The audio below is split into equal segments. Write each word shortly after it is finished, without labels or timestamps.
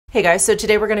Hey guys, so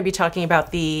today we're going to be talking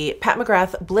about the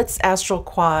MCGRATH Blitz Astral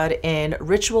Quad in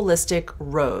Ritualistic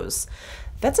Rose.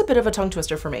 That's a bit of a tongue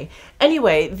twister for me.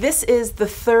 Anyway, this is the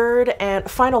third and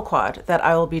final quad that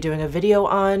I will be doing a video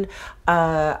on.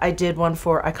 I did one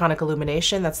for Iconic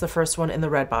Illumination, that's the first one in the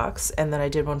red box, and then I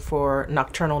did one for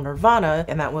Nocturnal Nirvana,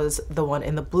 and that was the one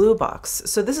in the blue box.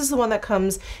 So this is the one that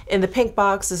comes in the pink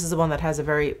box. This is the one that has a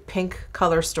very pink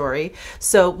color story.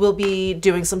 So we'll be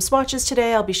doing some swatches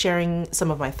today. I'll be sharing some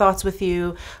of my thoughts with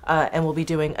you, and we'll be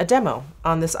doing a demo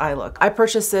on this eye look. I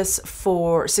purchased this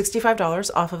for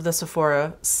 $65 off of the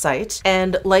Sephora site,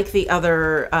 and like the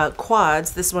other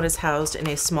quads, this one is housed in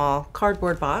a small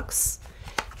cardboard box.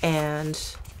 And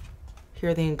here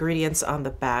are the ingredients on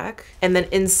the back. And then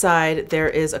inside there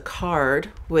is a card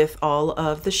with all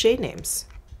of the shade names.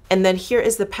 And then here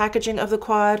is the packaging of the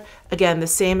quad. Again, the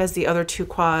same as the other two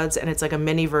quads, and it's like a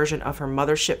mini version of her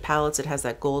mothership palettes. It has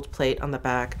that gold plate on the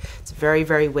back. It's very,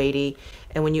 very weighty.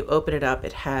 And when you open it up,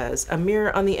 it has a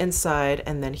mirror on the inside,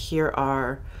 and then here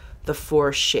are the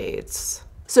 4 shades.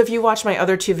 So if you watch my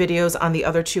other 2 videos on the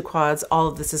other 2 quads, all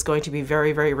of this is going to be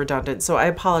very, very redundant. So I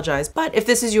apologize. But if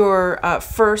this is your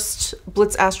first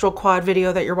Blitz Astral Quad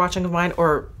video that you're watching of mine,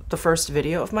 or the first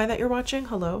video of mine that you're watching,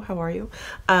 hello, how are you?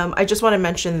 I just want to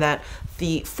mention that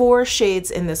the 4 shades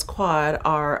in this quad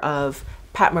are of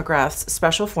MCGRATH's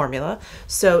special formula.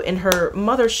 So in her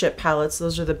Mothership palettes,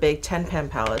 those are the big 10-pan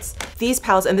palettes. These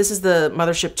palettes, and this is the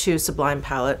Mothership 2 Sublime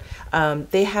palette,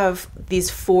 they have these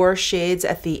 4 shades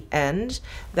at the end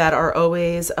that are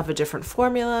always of a different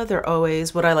formula. They're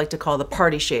always what I like to call the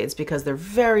party shades because they're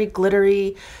very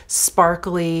glittery,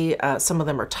 sparkly. Some of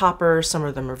them are toppers, some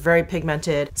of them are very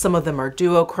pigmented, some of them are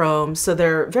duochrome. So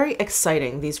they're very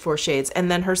exciting, these 4 shades.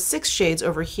 And then her 6 shades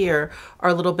over here are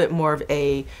a little bit more of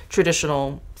a traditional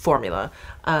formula.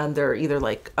 They're either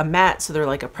like a matte, so they're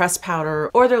like a pressed powder,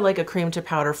 or they're like a cream to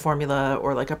powder formula,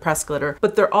 or like a pressed glitter,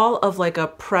 but they're all of like a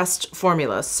pressed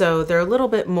formula. So they're a little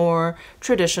bit more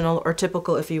traditional or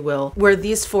typical, if you will, where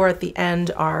these 4 at the end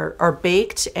are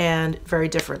baked and very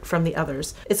different from the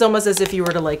others. It's almost as if you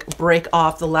were to like break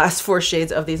off the last 4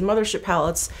 shades of these Mothership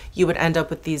palettes, you would end up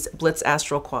with these Blitz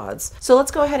Astral Quads. So let's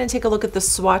go ahead and take a look at the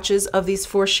swatches of these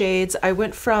 4 shades. I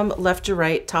went from left to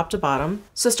right, top to bottom.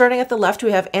 So starting at the left,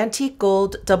 we have Antique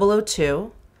Gold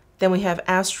 002, then we have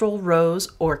Astral Rose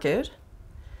Orchid,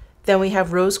 then we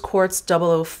have Rose Quartz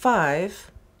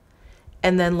 005,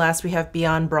 and then last we have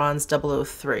Beyond Bronze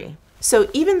 003. So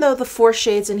even though the 4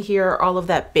 shades in here are all of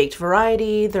that baked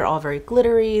variety, they're all very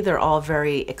glittery, they're all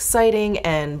very exciting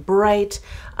and bright,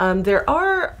 there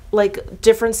are like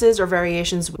differences or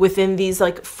variations within these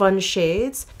like fun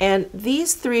shades, and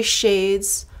these 3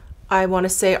 shades I want to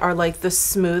say are like the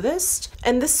smoothest.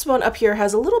 And this one up here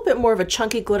has a little bit more of a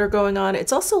chunky glitter going on.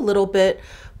 It's also a little bit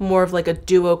more of like a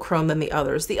duochrome than the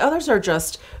others. The others are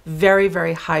just very,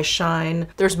 very high shine.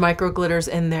 There's micro glitters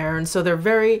in there. And so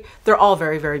they're all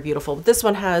very, very beautiful. But this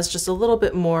one has just a little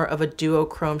bit more of a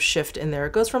duochrome shift in there.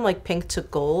 It goes from like pink to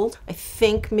gold. I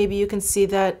think maybe you can see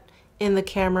that in the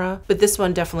camera, but this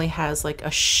one definitely has like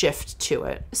a shift to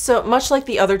it. So much like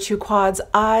the other 2 quads,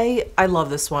 I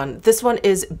love this one. This one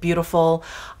is beautiful.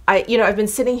 I've been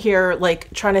sitting here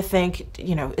like trying to think,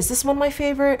 is this one my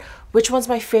favorite? Which one's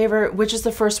my favorite? Which is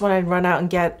the first one I'd run out and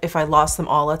get if I lost them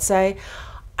all, let's say?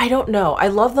 I don't know. I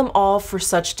love them all for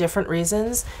such different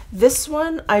reasons. This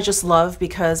one I just love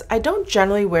because I don't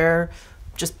generally wear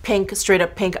just pink, straight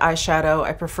up pink eyeshadow.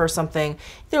 I prefer something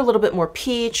either a little bit more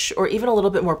peach or even a little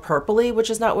bit more purpley,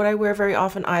 which is not what I wear very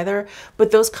often either.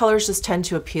 But those colors just tend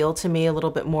to appeal to me a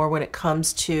little bit more when it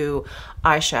comes to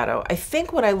eyeshadow. I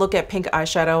think when I look at pink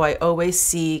eyeshadow, I always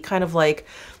see kind of like,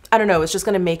 I don't know, it's just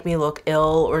gonna make me look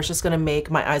ill, or it's just gonna make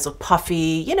my eyes look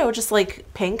puffy, just like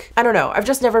pink. I don't know, I've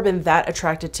just never been that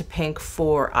attracted to pink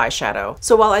for eyeshadow.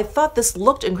 So while I thought this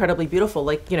looked incredibly beautiful,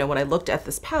 like, when I looked at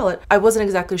this palette, I wasn't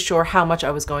exactly sure how much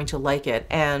I was going to like it.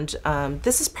 And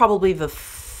this is probably the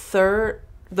third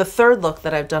look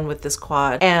that I've done with this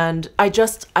quad, and I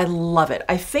love it.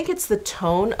 I think it's the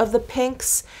tone of the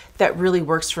pinks that really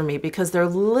works for me because they're a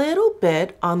little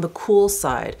bit on the cool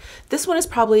side. This one is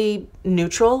probably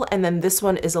neutral, and then this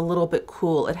one is a little bit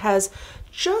cool. It has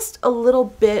just a little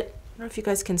bit, I don't know if you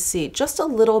guys can see, just a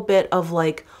little bit of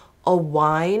like a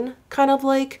wine kind of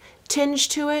like tinge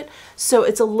to it, so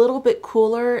it's a little bit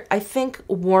cooler. I think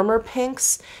warmer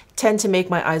pinks tend to make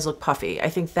my eyes look puffy. I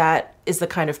think that is the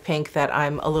kind of pink that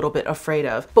I'm a little bit afraid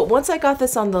of. But once I got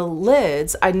this on the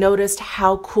lids, I noticed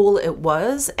how cool it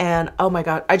was, and oh my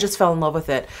god, I just fell in love with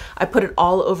it. I put it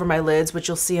all over my lids, which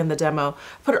you'll see in the demo.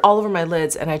 Put it all over my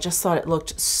lids, and I just thought it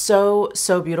looked so,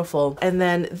 so beautiful. And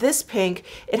then this pink,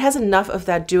 it has enough of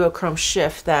that duochrome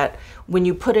shift that when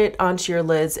you put it onto your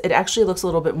lids, it actually looks a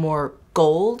little bit more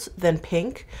gold than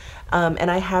pink.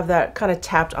 And I have that kind of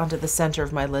tapped onto the center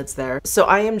of my lids there. So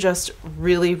I am just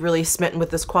really, really smitten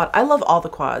with this quad. I love all the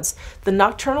quads. The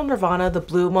Nocturnal Nirvana, the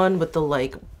blue one with the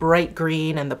like bright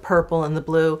green and the purple and the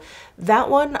blue, that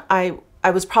one I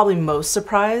was probably most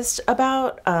surprised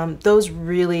about. Those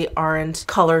really aren't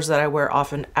colors that I wear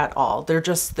often at all. They're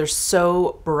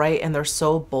so bright and they're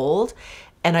so bold.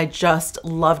 And I just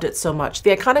loved it so much.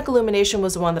 The Iconic Illumination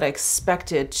was the one that I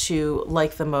expected to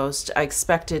like the most. I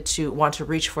expected to want to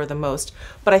reach for the most,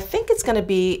 but I think it's gonna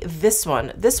be this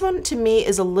one. This one to me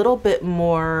is a little bit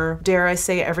more, dare I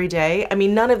say, everyday. I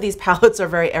mean, none of these palettes are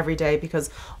very everyday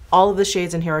because all of the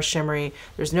shades in here are shimmery.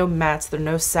 There's no mattes, there are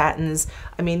no satins.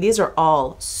 I mean, these are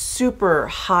all super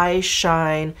high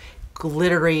shine,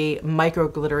 glittery, micro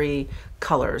glittery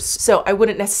colors. So I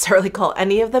wouldn't necessarily call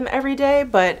any of them everyday,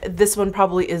 but this one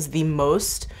probably is the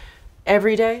most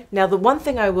everyday. Now, the one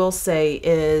thing I will say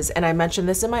is, and I mentioned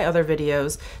this in my other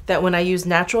videos, that when I use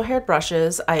natural haired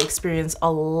brushes, I experience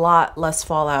a lot less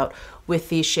fallout with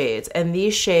these shades. And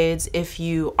these shades, if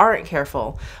you aren't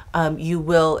careful, you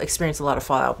will experience a lot of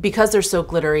fallout because they're so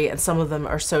glittery and some of them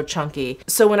are so chunky.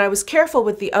 So when I was careful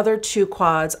with the other two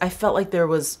quads, I felt like there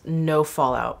was no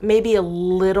fallout. Maybe a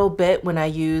little bit when I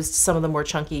used some of the more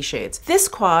chunky shades. This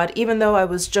quad, even though I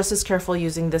was just as careful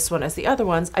using this one as the other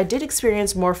ones, I did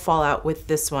experience more fallout with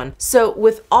this one. So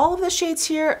with all of the shades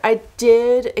here, I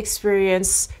did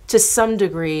experience to some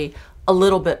degree a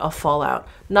little bit of fallout.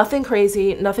 Nothing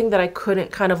crazy, nothing that I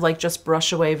couldn't kind of like just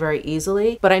brush away very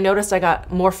easily, but I noticed I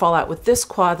got more fallout with this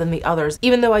quad than the others,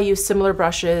 even though I used similar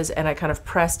brushes and I kind of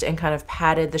pressed and kind of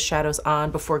patted the shadows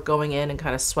on before going in and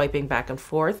kind of swiping back and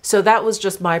forth. So that was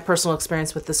just my personal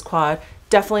experience with this quad.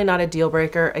 Definitely not a deal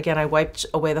breaker. Again, I wiped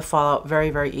away the fallout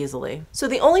very, very easily. So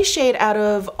the only shade out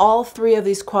of all three of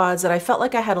these quads that I felt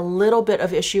like I had a little bit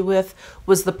of issue with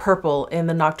was the purple in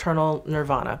the Nocturnal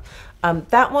Nirvana.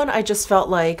 That one, I just felt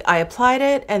like I applied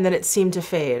it and then it seemed to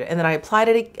fade. And then I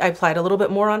applied a little bit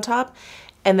more on top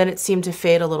and then it seemed to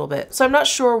fade a little bit. So I'm not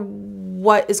sure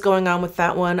what is going on with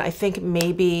that one. I think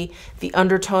maybe the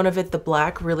undertone of it, the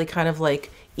black, really kind of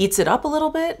like eats it up a little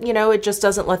bit. You know, it just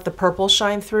doesn't let the purple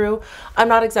shine through. I'm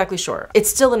not exactly sure. It's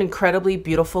still an incredibly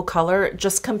beautiful color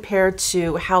just compared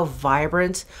to how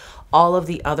vibrant all of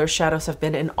the other shadows have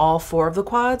been in all four of the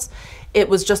quads. It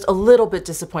was just a little bit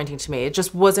disappointing to me. It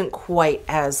just wasn't quite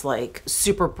as like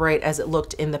super bright as it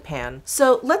looked in the pan.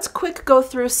 So let's quick go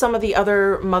through some of the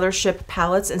other Mothership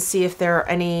palettes and see if there are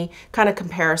any kind of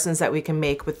comparisons that we can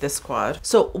make with this quad.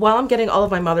 So while I'm getting all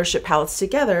of my Mothership palettes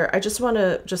together, I just want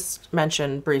to just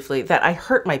mention briefly that I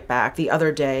hurt my back the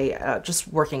other day just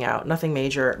working out, nothing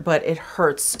major, but it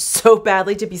hurts so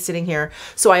badly to be sitting here.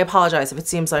 So I apologize if it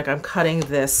seems like I'm cutting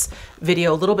this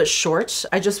video a little bit short.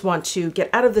 I just want to get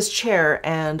out of this chair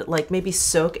and like maybe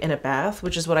soak in a bath,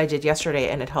 which is what I did yesterday,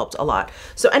 and it helped a lot.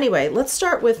 So anyway, let's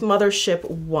start with Mothership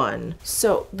 1.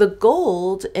 So the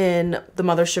gold in the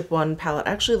Mothership 1 palette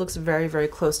actually looks very, very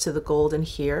close to the gold in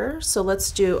here. So let's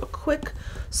do a quick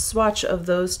swatch of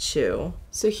those two.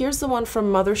 So here's the one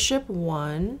from Mothership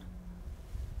 1.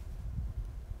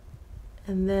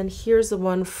 And then here's the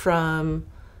one from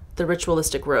the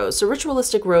Ritualistic Rose. So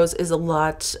Ritualistic Rose is a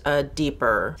lot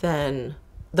deeper than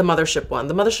the Mothership one.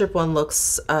 The Mothership one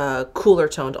looks cooler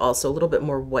toned also, a little bit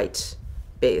more white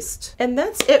based. And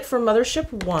that's it for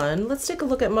Mothership 1. Let's take a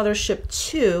look at Mothership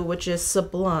 2, which is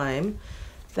Sublime.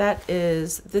 That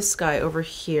is this guy over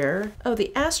here. Oh,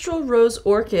 the Astral Rose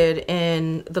Orchid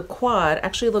in the quad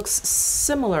actually looks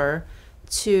similar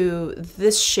to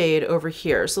this shade over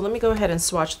here. So let me go ahead and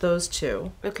swatch those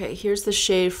two. Okay, here's the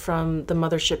shade from the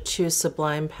Mothership 2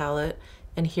 Sublime palette.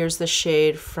 And here's the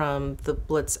shade from the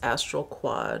Blitz Astral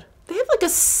Quad. They have like a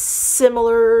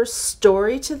similar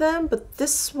story to them, but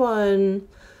this one,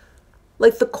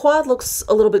 like the quad looks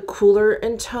a little bit cooler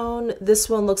in tone. This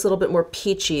one looks a little bit more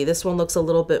peachy. This one looks a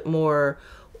little bit more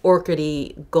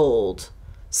orchidy gold.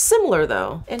 Similar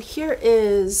though. And here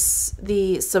is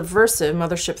the Subversive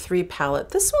Mothership 3 palette.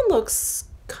 This one looks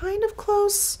kind of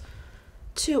close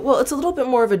to, well, it's a little bit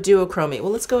more of a duochrome.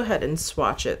 Well, let's go ahead and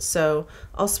swatch it. So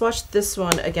I'll swatch this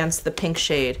one against the pink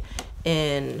shade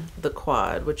in the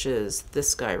quad, which is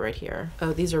this guy right here.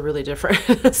 Oh, these are really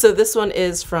different. So this one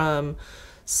is from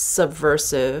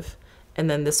Subversive, and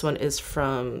then this one is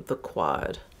from the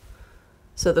quad.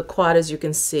 So the quad, as you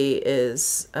can see,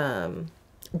 is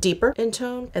deeper in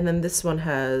tone, and then this one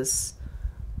has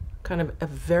kind of a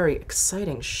very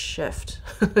exciting shift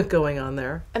going on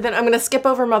there. And then I'm gonna skip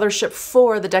over Mothership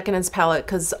 4, the Decadence palette,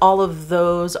 because all of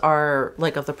those are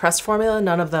like of the pressed formula.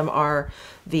 None of them are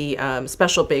the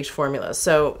special baked formula.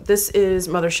 So this is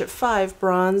Mothership 5,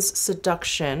 Bronze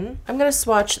Seduction. I'm gonna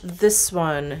swatch this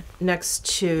one next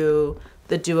to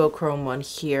the duochrome one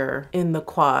here in the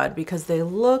quad because they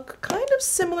look kind of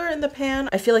similar in the pan.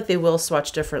 I feel like they will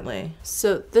swatch differently.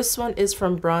 So this one is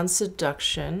from Bronze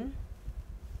Seduction.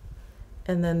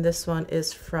 And then this one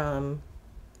is from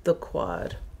the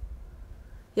quad.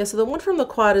 Yeah, so the one from the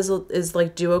quad is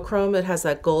like duochrome. It has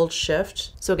that gold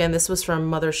shift. So again, this was from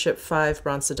Mothership 5,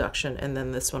 Bronze Seduction, and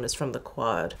then this one is from the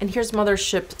quad. And here's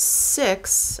Mothership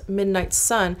 6, Midnight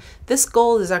Sun. This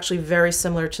gold is actually very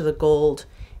similar to the gold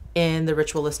in the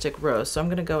Ritualistic Rose. So I'm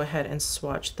gonna go ahead and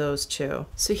swatch those two.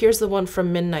 So here's the one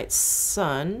from Midnight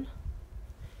Sun,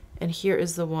 and here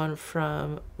is the one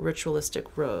from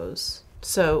Ritualistic Rose.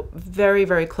 So very,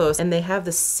 very close, and they have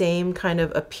the same kind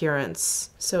of appearance.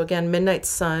 So again, Midnight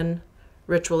Sun,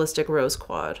 Ritualistic Rose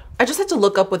quad. I just had to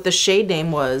look up what the shade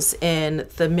name was in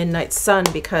the Midnight Sun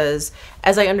because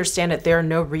as I understand it, there are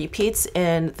no repeats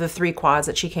in the 3 quads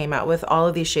that she came out with. All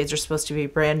of these shades are supposed to be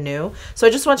brand new. So I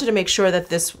just wanted to make sure that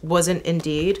this wasn't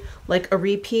indeed like a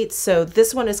repeat. So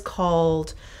this one is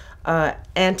called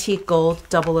Antique Gold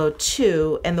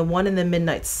 002, and the one in the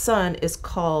Midnight Sun is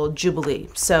called Jubilee.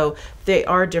 So they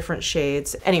are different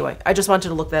shades. Anyway, I just wanted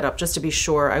to look that up just to be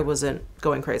sure I wasn't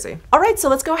going crazy. All right, so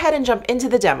let's go ahead and jump into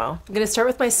the demo. I'm gonna start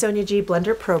with my Sonia G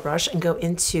Blender Pro Brush and go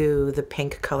into the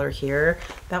pink color here.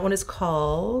 That one is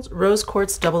called Rose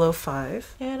Quartz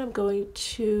 005. And I'm going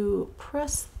to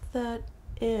press that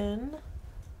in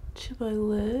to my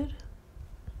lid.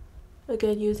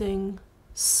 Again, using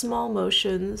small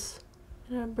motions,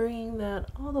 and I'm bringing that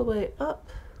all the way up.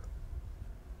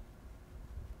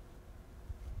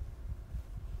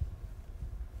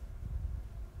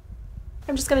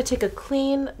 I'm just going to take a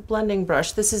clean blending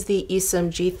brush. This is the Esom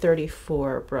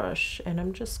G34 brush, and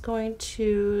I'm just going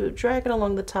to drag it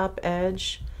along the top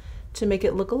edge to make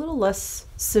it look a little less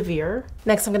severe.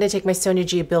 Next, I'm going to take my Sonia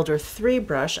G Builder 3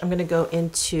 brush. I'm going to go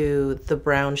into the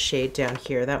brown shade down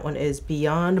here. That one is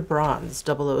Beyond Bronze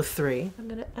 003. I'm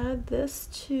going to add this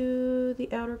to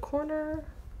the outer corner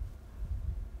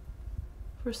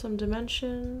for some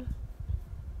dimension.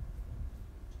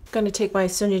 I'm going to take my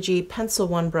Sonia G Pencil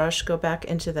 1 brush, go back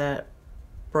into that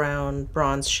brown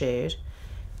bronze shade,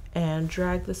 and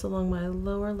drag this along my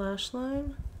lower lash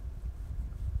line.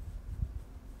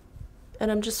 And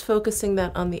I'm just focusing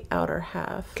that on the outer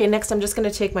half. Okay, next I'm just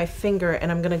gonna take my finger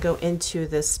and I'm gonna go into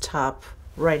this top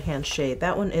right-hand shade.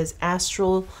 That one is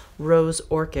Astral Rose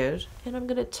Orchid. And I'm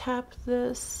gonna tap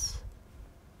this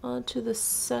onto the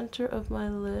center of my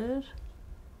lid.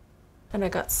 And I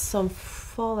got some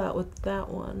fallout with that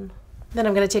one. Then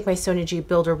I'm gonna take my Sonia G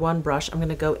Builder 1 brush. I'm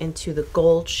gonna go into the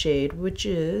gold shade, which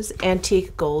is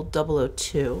Antique Gold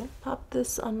 002. Pop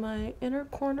this on my inner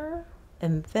corner,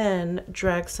 and then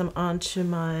drag some onto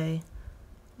my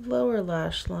lower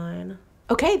lash line.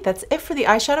 Okay, that's it for the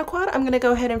eyeshadow quad. I'm gonna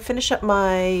go ahead and finish up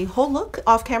my whole look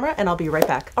off camera and I'll be right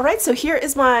back. All right, so here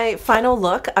is my final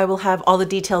look. I will have all the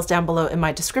details down below in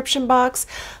my description box.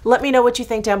 Let me know what you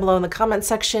think down below in the comment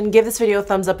section. Give this video a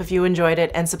thumbs up if you enjoyed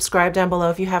it and subscribe down below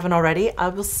if you haven't already. I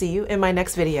will see you in my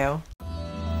next video.